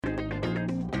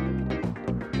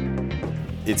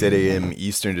It's 8 a.m.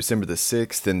 Eastern, December the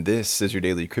 6th, and this is your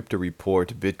daily crypto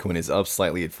report. Bitcoin is up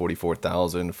slightly at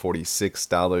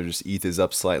 $44,046. ETH is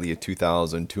up slightly at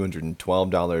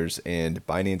 $2,212, and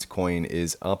Binance Coin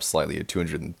is up slightly at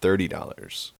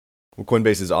 $230. Well,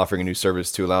 Coinbase is offering a new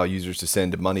service to allow users to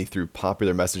send money through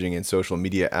popular messaging and social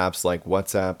media apps like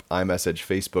WhatsApp, iMessage,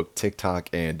 Facebook, TikTok,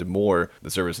 and more.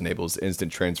 The service enables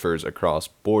instant transfers across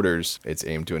borders. It's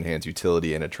aimed to enhance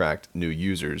utility and attract new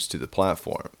users to the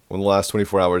platform. In the last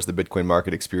 24 hours, the Bitcoin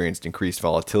market experienced increased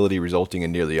volatility, resulting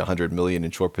in nearly 100 million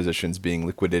in short positions being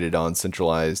liquidated on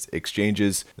centralized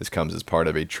exchanges. This comes as part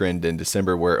of a trend in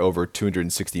December where over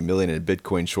 260 million in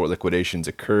Bitcoin short liquidations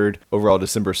occurred. Overall,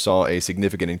 December saw a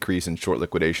significant increase in short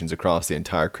liquidations across the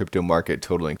entire crypto market,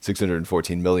 totaling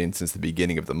 614 million since the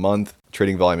beginning of the month.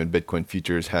 Trading volume in Bitcoin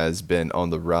futures has been on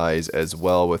the rise as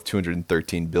well, with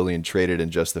 213 billion traded in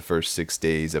just the first 6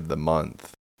 days of the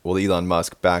month. Well, Elon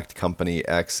Musk-backed company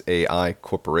XAI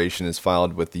Corporation has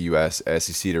filed with the U.S.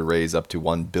 SEC to raise up to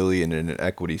 $1 billion in an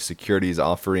equity securities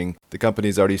offering. The company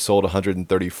has already sold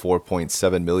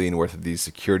 134.7 million worth of these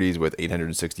securities, with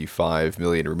 865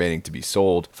 million remaining to be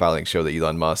sold. Filings show that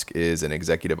Elon Musk is an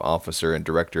executive officer and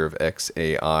director of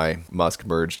XAI. Musk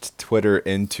merged Twitter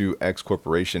into X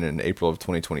Corporation in April of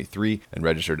 2023 and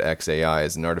registered XAI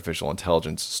as an artificial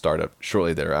intelligence startup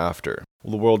shortly thereafter.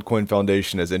 Well, the World Coin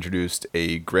Foundation has introduced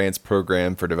a grants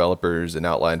program for developers and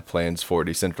outlined plans for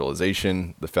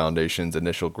decentralization. The foundation's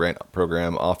initial grant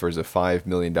program offers a $5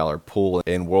 million pool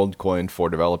in WorldCoin for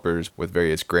developers, with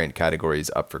various grant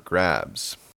categories up for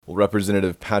grabs. Well,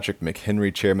 Representative Patrick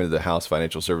McHenry, chairman of the House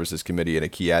Financial Services Committee and a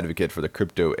key advocate for the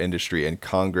crypto industry in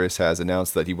Congress, has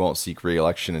announced that he won't seek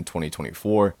re-election in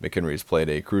 2024. McHenry has played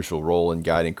a crucial role in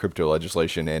guiding crypto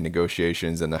legislation and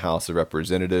negotiations in the House of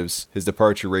Representatives. His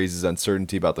departure raises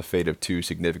uncertainty about the fate of two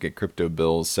significant crypto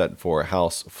bills set for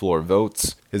House floor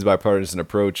votes. His bipartisan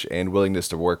approach and willingness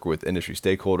to work with industry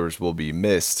stakeholders will be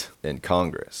missed in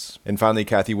Congress. And finally,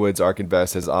 Cathie Wood's ARK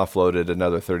Invest has offloaded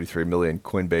another 33 million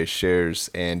Coinbase shares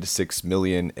and 6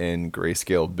 million in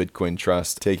Grayscale Bitcoin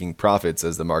Trust, taking profits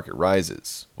as the market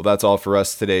rises. Well, that's all for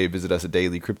us today. Visit us at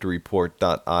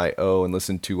dailycryptoreport.io and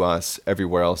listen to us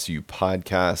everywhere else you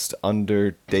podcast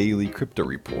under Daily Crypto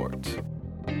Report.